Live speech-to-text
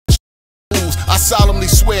I solemnly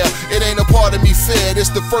swear, it ain't a part of me fair. It's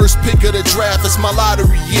the first pick of the draft, it's my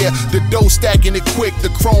lottery year. The dough stacking it quick, the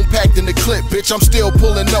chrome packed in the clip. Bitch, I'm still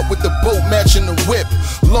pulling up with the boat matching the whip.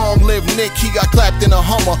 Long live Nick, he got clapped in a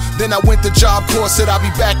Hummer. Then I went to Job Corps, said I'll be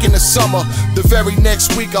back in the summer. The very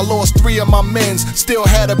next week I lost 3 of my mens. Still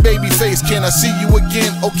had a baby face, can I see you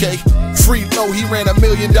again? Okay. Free low, he ran $1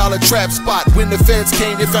 million trap spot. When the feds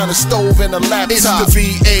came, they found a stove and a laptop. It's the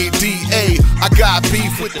VADA, I got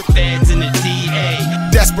beef with the feds and the DA.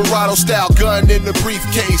 Desperado style gun in the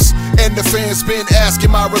briefcase. And the fans been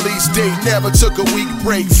asking my release date. Never took a week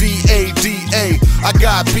break, VADA, I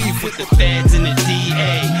got beef with the feds and the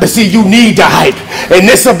DA. But see, you need the hype. And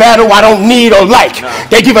this a battle I don't need or like.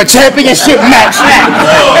 They give a championship match.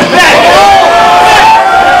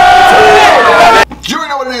 You already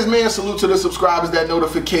know what it is, man. Salute to the subscribers, that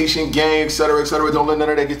notification gang, etc., etc. Don't let none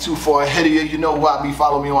of that get too far ahead of you. You know who I be.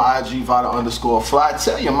 Follow me on IG, Vada_fly.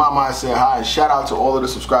 Tell your mama I said hi, and shout out to all of the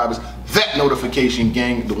subscribers, that notification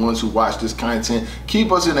gang, the ones who watch this content.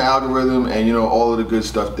 Keep us in the algorithm and, you know, all of the good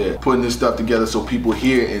stuff there. Putting this stuff together so people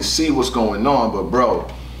hear and see what's going on. But, bro,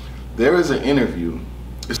 there is an interview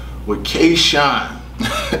with K-Shine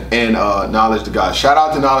and Knowledge to God. Shout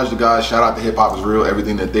out to Knowledge to God. Shout out to Hip Hop is Real,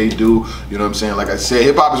 everything that they do. You know what I'm saying? Like I said,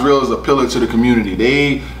 Hip Hop is Real is a pillar to the community.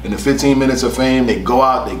 They, in the 15 minutes of fame, they go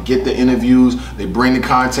out, they get the interviews, they bring the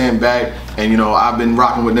content back. And, you know, I've been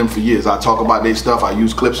rocking with them for years. I talk about their stuff. I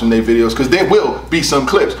use clips from their videos because there will be some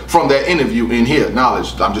clips from that interview in here.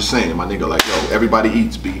 Knowledge, I'm just saying, my nigga, like, yo, everybody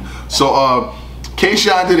eats, B. So,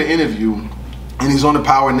 K-Shine did an interview. And he's on the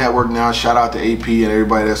Power Network now. Shout out to AP and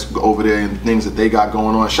everybody that's over there and things that they got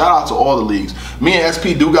going on. Shout out to all the leagues. Me and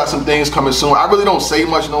SP do got some things coming soon. I really don't say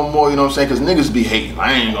much no more, you know what I'm saying? Because niggas be hating.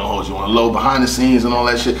 I ain't gonna hold you on low behind the scenes and all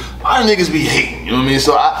that shit. A lot of niggas be hating, you know what I mean?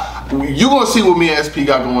 So you gonna see what me and SP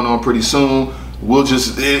got going on pretty soon. We'll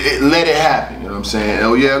just let it happen, you know what I'm saying?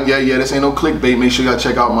 Oh yeah, this ain't no clickbait. Make sure y'all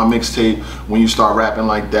check out my mixtape when you start rapping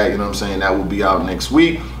like that, you know what I'm saying? That will be out next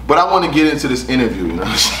week. But I want to get into this interview, you know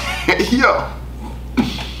what I'm saying? Yo.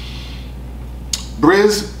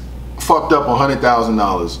 Brizz fucked up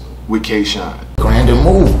 $100,000 with K-Shine. Grander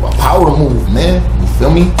move, a power move, man. You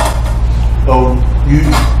feel me? Oh,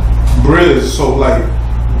 Brizz. So like,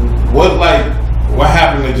 what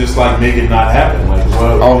happened to just like make it not happen? Like,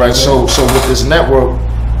 what? All right. So with this network,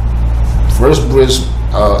 first Brizz,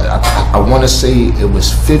 I want to say it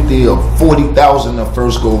was 50 or 40,000 the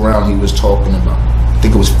first go round he was talking about. I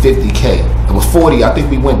think it was 50K. It was 40. I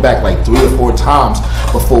think we went back like 3 or 4 times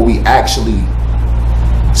before we actually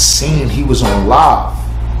seen he was on live.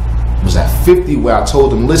 It was at 50 where I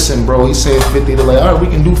told him, listen, bro, he said 50. They're like, all right, we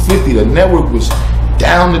can do 50. The network was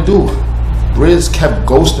down to do it. Brizz kept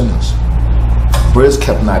ghosting us. Brizz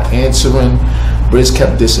kept not answering. Brizz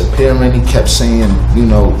kept disappearing. He kept saying, you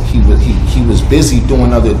know, he was busy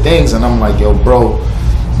doing other things. And I'm like, yo, bro,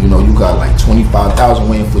 you know, you got like 25,000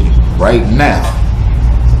 waiting for you right now.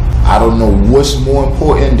 I don't know what's more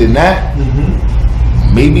important than that.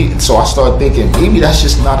 Maybe, so I started thinking, maybe that's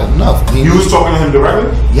just not enough. Maybe, you was talking to him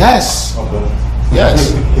directly? Yes. Okay.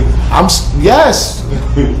 Yes. Yes.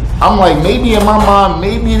 I'm like, maybe in my mind,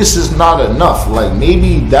 maybe this is not enough. Like,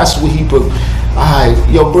 maybe that's what he put. Alright,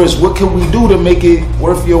 yo, Brizz, what can we do to make it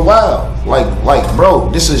worth your while? Like, bro,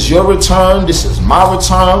 this is your return. This is my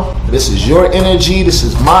return. This is your energy. This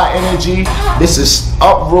is my energy. This is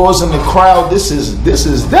uproars in the crowd. This is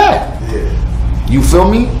that. Yeah. You feel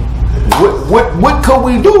me? What could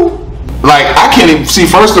we do? Like, I can't even see.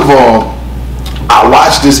 First of all, I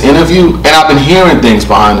watched this interview and I've been hearing things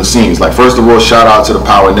behind the scenes. Like, first of all, shout out to the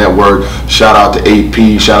Power Network, shout out to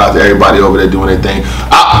AP, shout out to everybody over there doing their thing.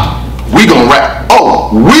 We gonna rap. Oh,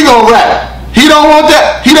 we gonna rap. He don't want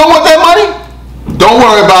that. He don't want that money. Don't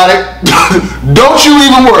worry about it. Don't you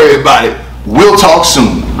even worry about it. We'll talk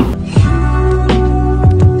soon.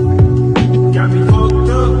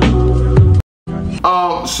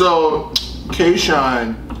 So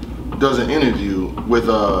K-Shine does an interview with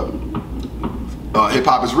Hip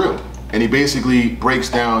Hop is Real, and he basically breaks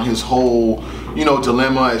down his whole, you know,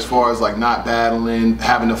 dilemma as far as like not battling,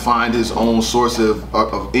 having to find his own source of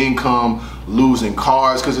income, losing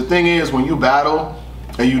cars. Because the thing is, when you battle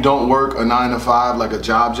and you don't work a 9 to 5, like a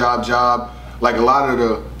job, like a lot of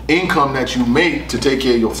the income that you make to take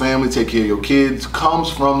care of your family, take care of your kids, comes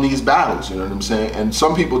from these battles. You know what I'm saying? And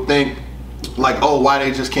some people think, like, oh, why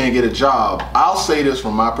they just can't get a job. I'll say this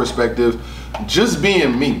from my perspective, just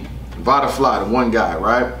being me, Vada Fly, the one guy,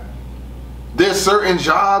 right? There's certain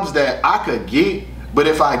jobs that I could get But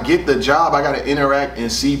if I get the job, I gotta interact and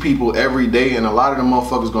see people every day, and a lot of them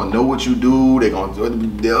motherfuckers gonna know what you do. They want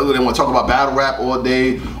to talk about battle rap all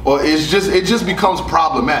day, or it just becomes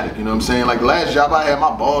problematic. You know what I'm saying? Like the last job I had,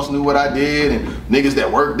 my boss knew what I did, and niggas that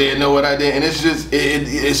work there know what I did, and it's just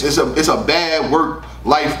it's a bad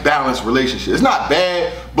work-life balance relationship. It's not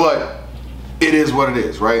bad, but it is what it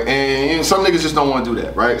is, right? And some niggas just don't want to do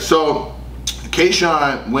that, right? So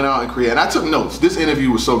K-Shine went out and created, and I took notes. This interview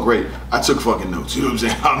was so great, I took fucking notes, you know what I'm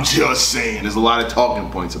saying? I'm just saying, there's a lot of talking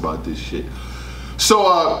points about this shit.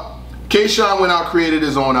 So K-Shine went out, created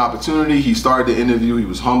his own opportunity. He started the interview, he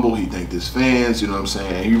was humble, he thanked his fans, you know what I'm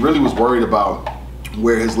saying? He really was worried about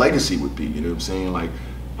where his legacy would be, you know what I'm saying? Like,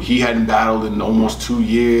 he hadn't battled in almost 2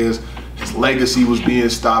 years. His legacy was being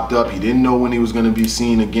stopped up. He didn't know when he was gonna be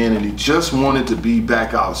seen again, and he just wanted to be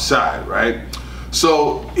back outside, right?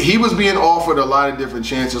 So he was being offered a lot of different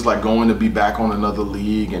chances, like going to be back on another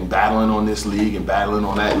league and battling on this league and battling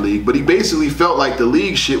on that league. But he basically felt like the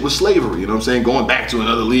league shit was slavery, you know what I'm saying? Going back to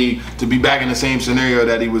another league to be back in the same scenario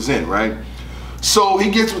that he was in, right? So he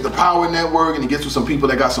gets with the Power Network and he gets with some people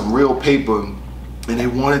that got some real paper, and they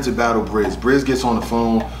wanted to battle Brizz. Brizz gets on the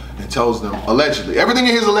phone and tells them, allegedly, everything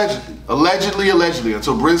in here is allegedly,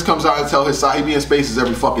 until Brizz comes out and tell his side. He be in spaces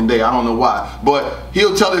every fucking day, I don't know why, but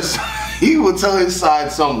he'll tell his he will tell his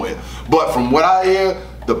side somewhere. But from what I hear,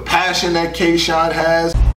 the passion that K-Shine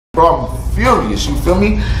has, bro, I'm furious, you feel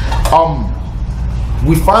me? I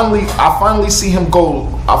finally see him go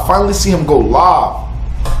live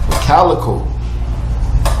with Calico,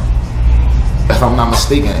 if I'm not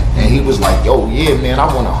mistaken, and he was like, yo, yeah, man, I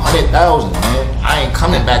want 100,000, man. I ain't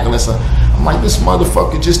coming back unless I'm like, this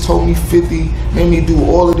motherfucker just told me 50, made me do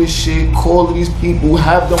all of this shit, call these people,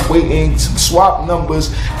 have them waiting, swap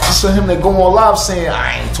numbers, just for him to go on live saying,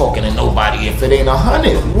 I ain't talking to nobody if it ain't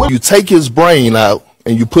 100. What? You take his brain out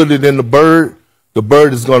and you put it in the bird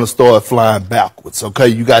is gonna start flying backwards, okay?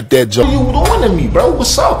 You got that jump. What are you doing to me, bro?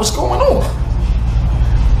 What's up? What's going on?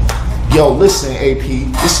 Yo, listen, AP,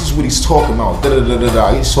 this is what he's talking about.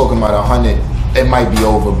 He's talking about 100. It might be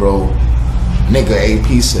over, bro. Nigga,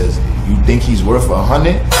 AP says, you think he's worth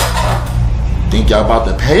 100? Think y'all about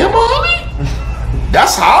to pay him 100?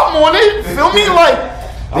 That's how I'm on it. Feel me? Like,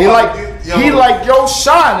 he like, yo,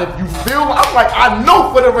 Shine, if you feel, I'm like, I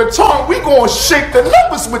know for the return, we gonna shake the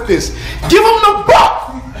numbers with this. Give him the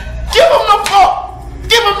buck. Give him the buck.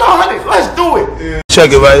 Give him the 100. Let's do it.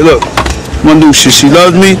 Check it, right? Look. One do shit. She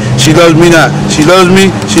loves me not. She loves me not. She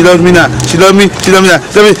loves me not.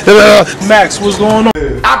 Max, what's going on?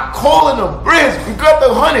 I'm calling them Brizz. We got the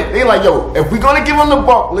 100. They like, yo, if we're gonna give them the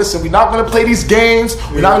buck, listen, we're not gonna play these games.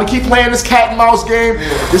 We're not gonna keep playing this cat and mouse game.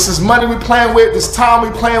 This is money we playing with. This time we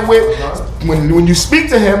playing with. When you speak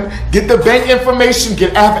to him, get the bank information.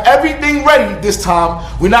 Have everything ready this time.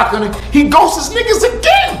 We're not gonna. He ghosts his niggas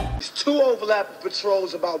again. It's 2 overlapping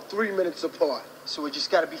patrols about 3 minutes apart, so we just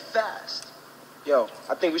gotta be fast. Yo,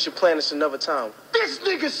 I think we should plan this another time. This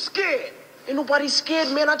nigga's scared. Ain't nobody scared,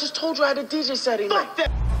 man. I just told you I had a DJ Saturday night.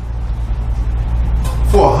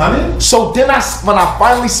 For 100? So then when I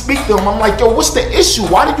finally speak to him, I'm like, yo, what's the issue?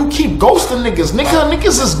 Why did you keep ghosting niggas?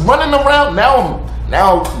 Niggas is running around. Now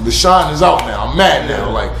the shine is out now. I'm mad now.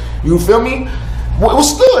 Like, you feel me?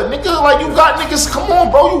 What's good, nigga? Like, you got niggas, come on,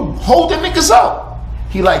 bro. You holding niggas out.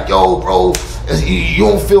 He like, yo, bro, you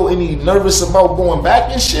don't feel any nervous about going back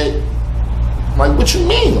and shit? I'm like, what you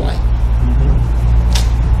mean? Like,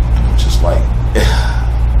 I'm just like,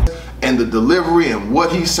 and the delivery and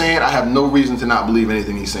what he's saying, I have no reason to not believe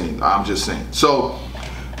anything he's saying. I'm just saying. So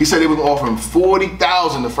he said they were gonna offer him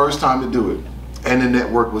 40,000 the first time to do it, and the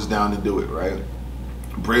network was down to do it, right?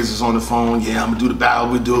 Brizz is on the phone. Yeah, I'm gonna do the battle.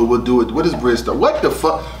 We'll do it. What does Brizz start? What the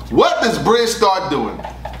fuck? What does Brizz start doing?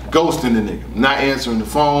 Ghosting the nigga, not answering the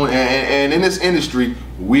phone. And in this industry,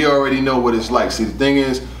 we already know what it's like. See, the thing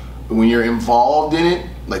is, when you're involved in it,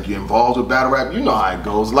 like you're involved with battle rap, you know how it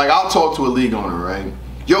goes. Like, I'll talk to a league owner, right?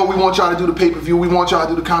 Yo, we want y'all to do the pay-per-view, we want y'all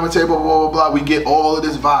to do the commentary, blah, blah, blah, blah. We get all of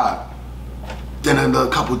this vibe. Then a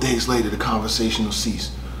couple days later, the conversation will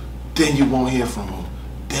cease. Then you won't hear from them.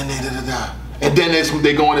 Then and then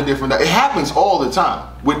they go in a different. It happens all the time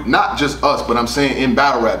with not just us, but I'm saying in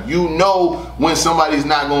battle rap. You know when somebody's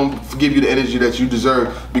not going to give you the energy that you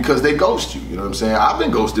deserve because they ghost you. You know what I'm saying? I've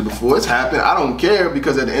been ghosted before. It's happened. I don't care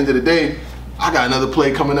because at the end of the day, I got another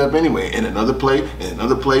play coming up anyway, and another play, and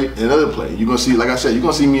another play, and another play. You're gonna see, like I said, you're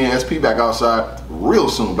gonna see me and SP back outside real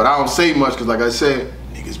soon. But I don't say much because, like I said,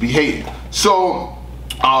 niggas be hating. So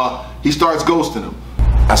he starts ghosting him.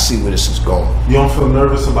 I see where this is going. You don't feel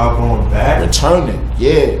nervous about going back? Returning,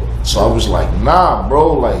 yeah. So I was like, nah,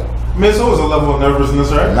 bro, like, mean, it's always a level of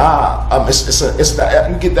nervousness, right? Nah, it's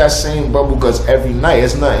that you get that same bubble guts every night.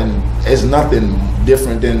 It's nothing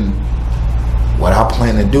different than what I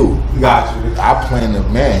plan to do. Got you. I plan to,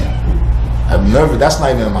 I'm nervous. That's not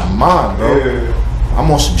even in my mind, bro. Yeah. I'm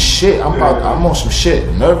on some shit. I'm on some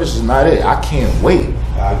shit. Nervous is not it. I can't wait.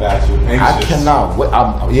 I got you. Anxious. I cannot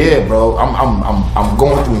wait. Bro. I'm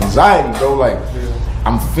going through anxiety, bro. Like,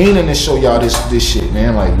 I'm fiending to show y'all this shit,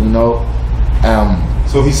 man. Like, you know.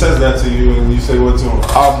 So he says that to you, and you say what to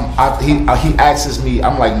him? He asks me.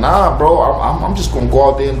 I'm like, nah, bro. I'm just gonna go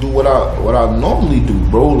out there and do what I normally do,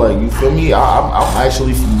 bro. Like, you feel me? I'm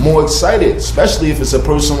actually more excited, especially if it's a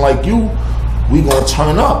person like you. We gonna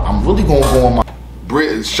turn up. I'm really gonna go on my.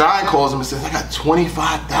 Shine calls him and says, I got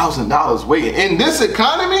 $25,000 waiting. In this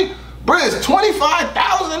economy, Brizz,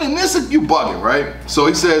 $25,000 in this, you bugging, right? So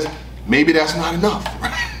he says, maybe that's not enough,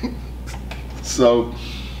 right? So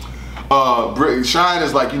Shine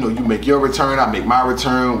is like, you know, you make your return, I make my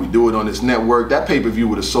return, we do it on this network. That pay-per-view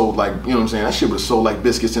would have sold like, you know what I'm saying, that shit would have sold like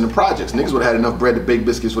biscuits in the projects. Niggas would have had enough bread to bake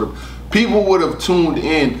biscuits. People would have tuned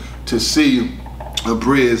in to see a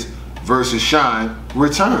Brizz versus Shine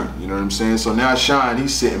return, you know what I'm saying? So now Shine,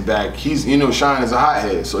 he's sitting back, you know, Shine is a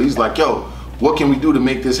hothead, so he's like, yo, what can we do to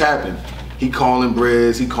make this happen? He calling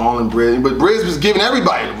Brizz, but Brizz was giving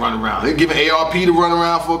everybody to run around. They giving ARP to run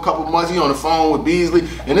around for a couple months. He on the phone with Beasley,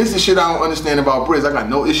 and this is shit I don't understand about Brizz. I got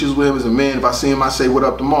no issues with him as a man. If I see him, I say what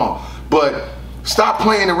up tomorrow. But stop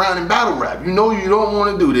playing around in battle rap. You know you don't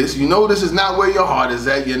want to do this. You know this is not where your heart is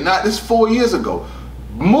at. You're not. This 4 years ago.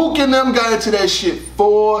 Mook and them got into that shit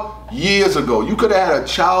 4 years ago. You could have had a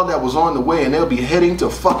child that was on the way and they'll be heading to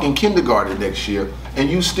fucking kindergarten next year and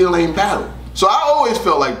you still ain't battled. So I always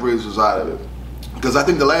felt like Brizz was out of it. Because I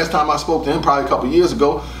think the last time I spoke to him, probably a couple years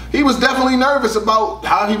ago, he was definitely nervous about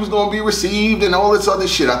how he was going to be received and all this other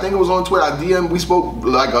shit. I think it was on Twitter. We spoke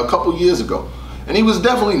like a couple years ago. And he was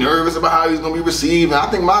definitely nervous about how he was going to be received. And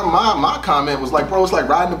I think my comment was like, bro, it's like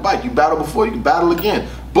riding a bike. You battle before, you can battle again.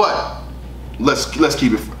 But let's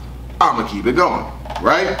keep it, I'm going to keep it going,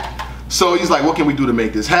 right? So he's like, what can we do to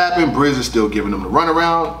make this happen? Brizz is still giving them the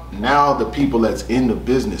runaround. Now the people that's in the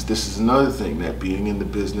business, this is another thing that being in the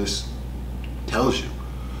business tells you.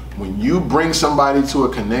 When you bring somebody to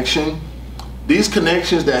a connection, these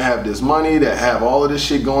connections that have this money, that have all of this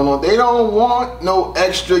shit going on, they don't want no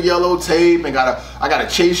extra yellow tape and I gotta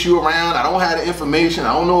chase you around. I don't have the information.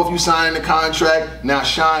 I don't know if you signed the contract. Now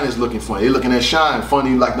Shine is looking funny. They looking at Shine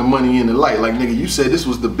funny like the money in the light. Like, nigga, you said this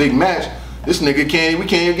was the big match. This nigga we can't even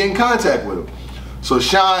get in contact with him. So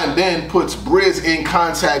Shine then puts Brizz in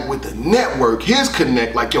contact with the network, his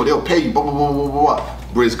connect, like, yo, they'll pay you, blah, blah, blah, blah, blah.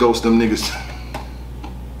 Brizz ghosts them niggas.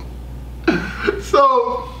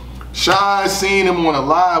 So Shine seen him on a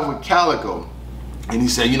live with Calico. And he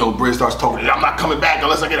said, you know, Brizz starts talking, I'm not coming back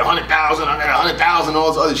unless I get 100,000, I got 100,000,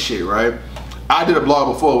 all this other shit, right? I did a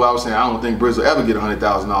blog before where I was saying I don't think Brizz will ever get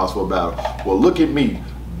 $100,000 for a battle. Well, look at me.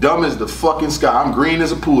 Dumb as the fucking sky. I'm green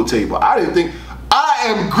as a pool table. I didn't think I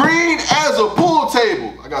am green as a pool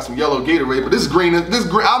table. I got some yellow Gatorade, but this green.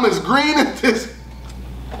 I'm as green as this.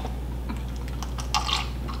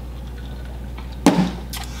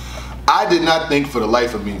 I did not think for the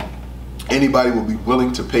life of me anybody would be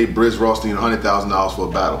willing to pay Brizz Rawsteen $100,000 for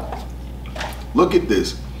a battle. Look at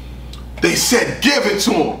this. They said give it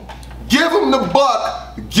to him. Give him the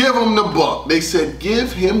buck. Give him the buck. They said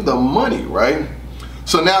give him the money, right?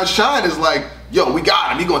 So now Shine is like, yo, we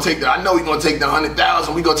got him. He gonna take the, I know he gonna take the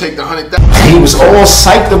 100,000. We gonna take the 100,000. He was all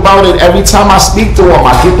psyched about it. Every time I speak to him,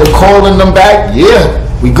 I get the calling them back. Yeah,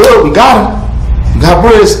 we good. We got him. We got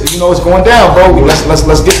Brizz. You know it's going down, bro. Let's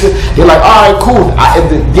get it. They're like, all right, cool. I had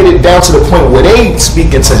to get it down to the point where they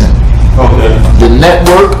speaking to him. Okay. The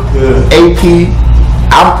network, AP.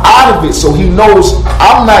 I'm out of it, so he knows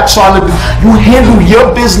I'm not trying to be. You handle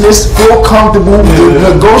your business, feel comfortable,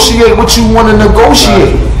 negotiate what you want to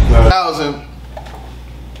negotiate.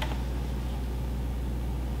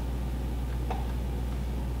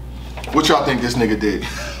 What y'all think this nigga did?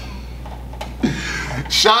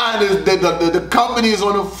 Shine is the company is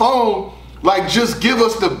on the phone, like, just give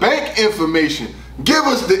us the bank information. Give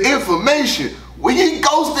us the information. When you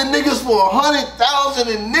ghosting niggas for 100,000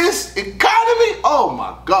 in this economy, oh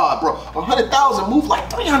my God, bro, 100,000 move like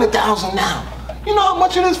 300,000 now. You know how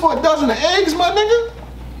much it is for a dozen of eggs, my nigga?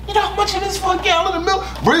 You know how much it is for a gallon of milk?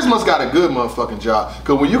 Brizz must got a good motherfucking job,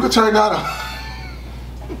 cause when you could turn down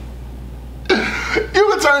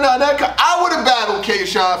that, I would have battled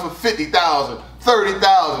K-Shine for 50,000,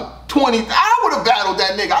 30,000, 20,000. I would have battled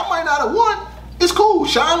that nigga. I might not have won. It's cool.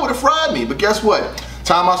 Shine would have fried me, but guess what?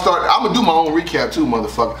 Time I start, I'm gonna do my own recap too,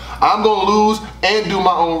 motherfucker. I'm gonna lose and do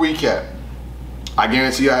my own recap. I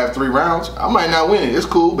guarantee you I have 3 rounds. I might not win it. It's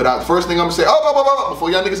cool, but the first thing I'm gonna say,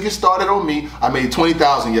 before y'all niggas get started on me, I made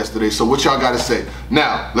 20,000 yesterday. So what y'all gotta say?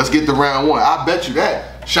 Now, let's get to round 1. I bet you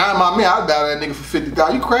that. Shine my man, I'd battle that nigga for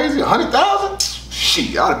 50,000. You crazy? 100,000?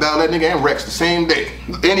 Shit, I'd battle that nigga and Rex the same day.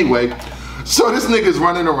 Anyway, so this nigga's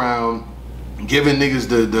running around, giving niggas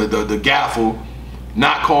the gaffle,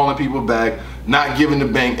 not calling people back, not giving the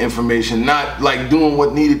bank information, not like doing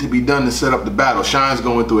what needed to be done to set up the battle. Shine's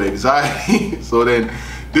going through anxiety. So then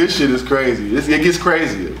this shit is crazy. It gets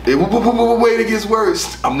crazier. Wait, it gets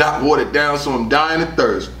worse. I'm not watered down, so I'm dying of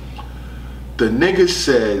thirst. The nigga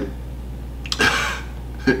said,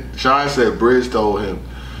 Shine said Brizz told him,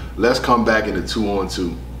 let's come back in a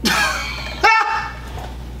 2-on-2.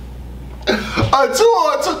 A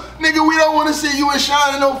 2-on-2? Nigga, we don't want to see you and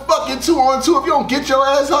Shine in no fucking 2-on-2 if you don't get your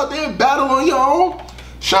ass out there and battle on your own.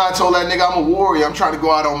 Shine told that nigga, I'm a warrior. I'm trying to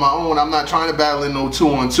go out on my own. I'm not trying to battle in no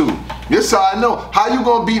 2-on-2. This how I know. How you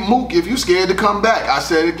gonna beat Mook if you scared to come back? I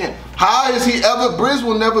said it again. How is he ever, Brizz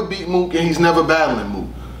will never beat Mook and he's never battling Mook.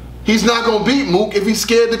 He's not gonna beat Mook if he's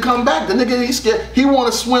scared to come back. The nigga, he's scared. He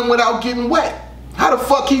wanna swim without getting wet. How the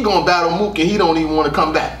fuck he gonna battle Mook and he don't even wanna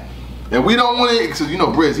come back? And we don't want to, because you know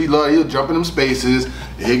Brizz, he'll jump in them spaces,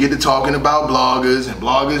 and he'll get to talking about bloggers, and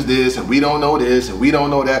bloggers this, and we don't know this, and we don't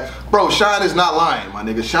know that. Bro, Shine is not lying, my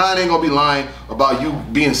nigga. Shine ain't gonna be lying about you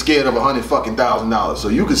being scared of $100,000. So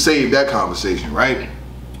you can save that conversation, right?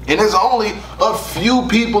 And there's only a few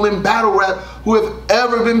people in battle rap who have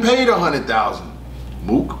ever been paid $100,000.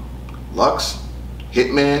 Mook, Lux,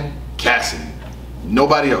 Hitman, Cassidy.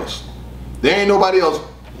 Nobody else. There ain't nobody else.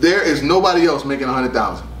 There is nobody else making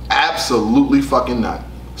 $100,000. Absolutely fucking not.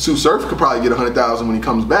 Sue Surf could probably get $100,000 when he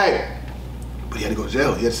comes back, but he had to go to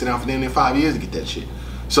jail. He had to sit down for damn near 5 years to get that shit.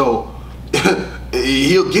 So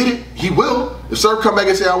he'll get it. He will. If Surf come back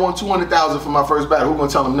and say I want $200,000 for my first battle, who's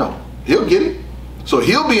gonna tell him no? He'll get it. So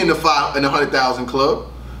he'll be in the 100,000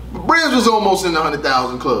 club. But Brizz was almost in the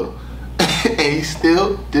 100,000 club, and he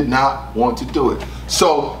still did not want to do it.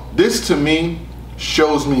 So this to me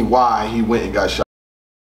shows me why he went and got shot.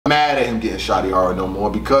 Mad at him getting shotty hard no more,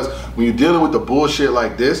 because when you're dealing with the bullshit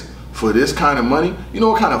like this for this kind of money, you know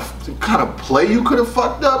what kind of play you could have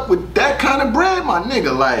fucked up with that kind of bread, my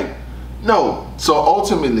nigga. Like, no. So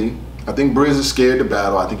ultimately, I think Brizz is scared to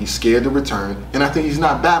battle. I think he's scared to return, and I think he's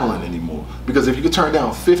not battling anymore. Because if you could turn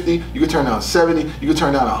down 50, you could turn down 70, you could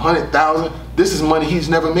turn down 100,000. This is money he's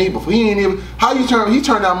never made before. He ain't even he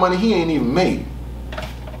turned down money he ain't even made.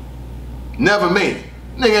 Never made.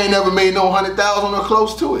 Nigga ain't never made no 100,000 or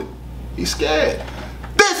close to it. He's scared.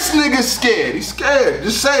 This nigga's scared. He's scared.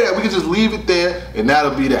 Just say that. We can just leave it there, and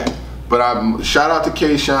that'll be that. But shout out to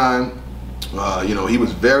K-Shine. You know, he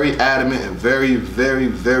was very adamant and very, very,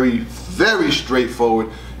 very, very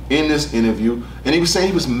straightforward in this interview. And he was saying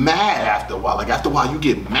he was mad after a while. Like, after a while, you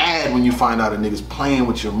get mad when you find out a nigga's playing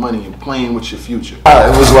with your money and playing with your future.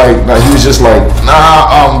 It was like, he was just like,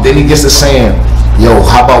 nah, then he gets to saying, yo,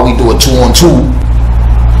 how about we do a 2-on-2?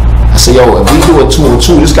 I say, yo, if we do a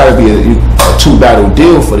 2-on-2, this gotta be a 2-battle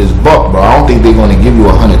deal for this buck, bro. I don't think they're gonna give you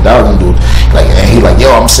 100,000, dude. Like, and he like, yo,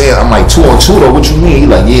 I'm like 2-on-2 though. What you mean? He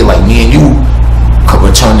like, yeah, like me and you could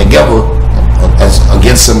return together as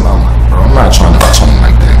against him. I'm like, bro, I'm not trying to return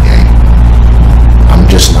like that, gang. I'm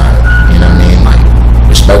just not, you know what I mean? Like,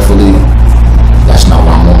 respectfully, that's not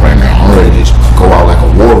what I'm on right now. I'm ready to go out like a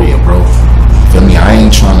warrior, bro. Feel me? I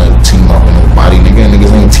ain't trying to team up with nobody, nigga.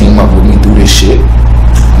 Niggas ain't team up with me through this shit.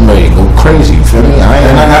 I'm ready to go crazy, you feel me? I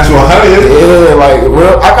got you 100. Yeah, like,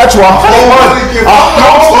 well, I got you 100.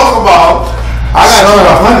 I got you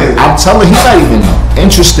 100. I'm telling you, he's not even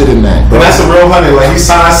interested in that, bro. And that's a real 100. Like, he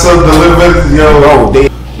signed some delivered, yo.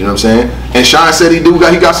 You know what I'm saying? And Shine said he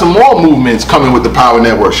got some more movements coming with the Power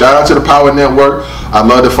Network. Shout out to the Power Network. I'd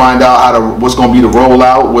love to find out what's going to be the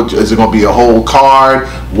rollout. Is it going to be a whole card?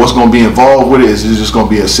 What's going to be involved with it? Is it just going to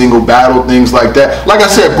be a single battle? Things like that. Like I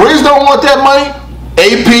said, Brizz don't want that money.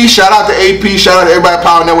 AP, shout out to AP, shout out to everybody at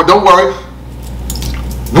Power Network. Don't worry,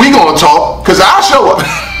 we gonna talk, cause I'll show up.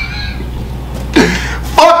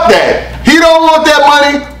 Fuck that. He don't want that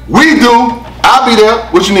money. We do. I'll be there.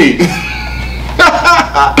 What you need?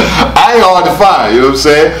 I ain't hard to find. You know what I'm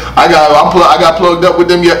saying? I got plugged up with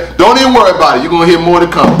them yet. Don't even worry about it. You're gonna hear more to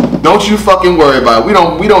come. Don't you fucking worry about it.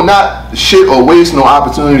 We don't not shit or waste no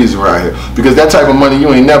opportunities around here, because that type of money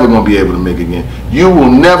you ain't never gonna be able to make again. You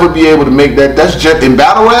will never be able to make that. That's just in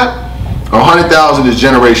battle rap. 100,000 is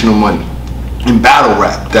generational money. In battle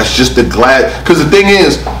rap, that's just the glad. Because the thing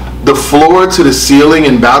is, the floor to the ceiling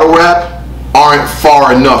in battle rap aren't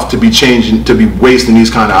far enough to be changing, to be wasting these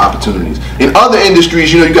kind of opportunities. In other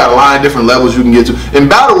industries, you know, you got a lot of different levels you can get to. In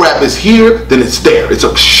battle rap, it's here, then it's there. It's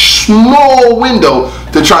a small window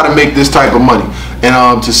to try to make this type of money.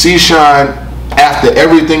 And to see Shine, after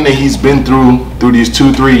everything that he's been through these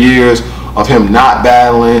 2-3 years of him not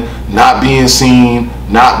battling, not being seen,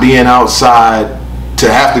 not being outside, to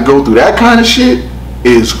have to go through that kind of shit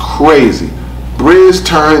is crazy. Brizz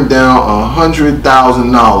turned down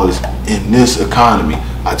 $100,000 in this economy.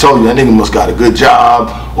 I told you that nigga must got a good job,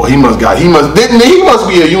 or he must be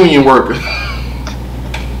a union worker.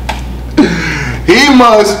 He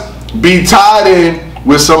must be tied in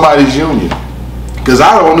with somebody's union. Cause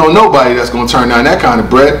I don't know nobody that's gonna turn down that kind of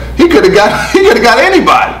bread. He could have got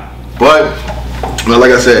anybody. But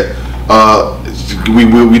like I said, we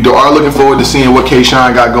are looking forward to seeing what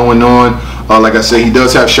K-Shine got going on. Like I said, he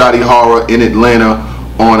does have Shotty Horror in Atlanta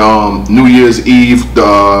on New Year's Eve.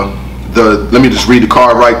 Let me just read the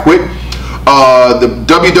card right quick. The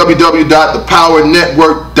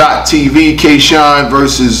www.thepowernetwork.tv, K-Shine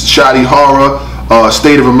versus Shotty Horror,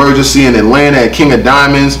 State of Emergency in Atlanta at King of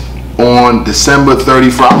Diamonds on December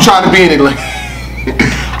 31st. I'm trying to be in Atlanta.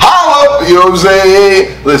 Holla! You know what I'm saying?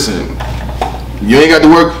 Hey, listen, you ain't got to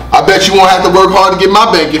work. I bet you won't have to work hard to get my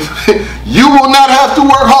bank. You will not have to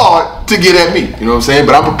work hard to get at me. You know what I'm saying?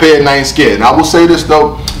 But I'm prepared and I ain't scared. And I will say this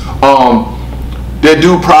though, there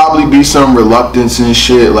do probably be some reluctance and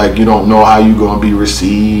shit, like you don't know how you gonna be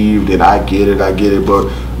received, and I get it, but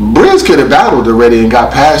Brizz could have battled already and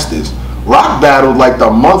got past this. Rock battled like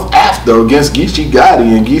the month after against Geechee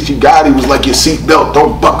Gotti, and Geechee Gotti was like, your seatbelt,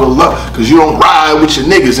 don't buckle up, cause you don't ride with your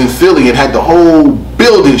niggas in Philly, and had the whole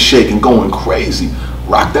building shaking, going crazy.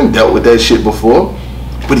 Rock done dealt with that shit before,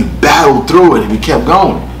 but he battled through it and he kept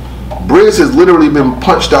going. Brizz has literally been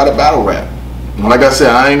punched out of battle rap. And like I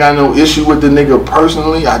said, I ain't got no issue with the nigga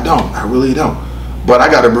personally. I really don't. But I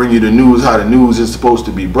gotta bring you the news, how the news is supposed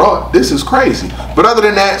to be brought. This is crazy. But other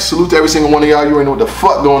than that, salute to every single one of y'all. You already know what the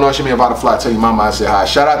fuck going on. It's your man Vada Fly. Tell you mama I say hi.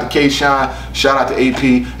 Shout out to K-Shine, shout out to AP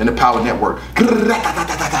and the Power Network.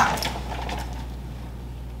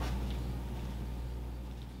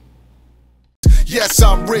 Yes,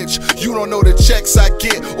 I'm rich. You don't know the checks I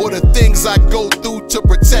get or the things I go through to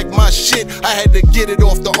protect my shit. I had to get it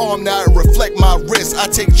off the arm, now it reflect my wrist. I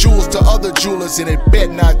take jewels to other jewelers and it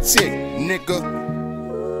bet not tick, nigga.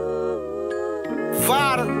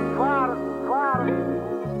 Vada.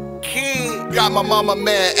 Kid. Got my mama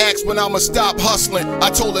mad, asked when I'ma stop hustling. I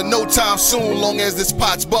told her no time soon, long as this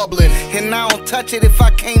pot's bubbling. And I don't touch it if I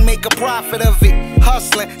can't make a profit of it.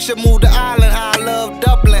 Hustling, should move the island, how I love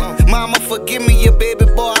Dublin. Mama, forgive me, your baby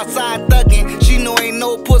boy outside thugging. She know ain't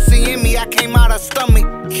no pussy in me, I came out her stomach.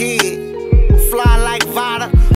 Kid, fly like Vada.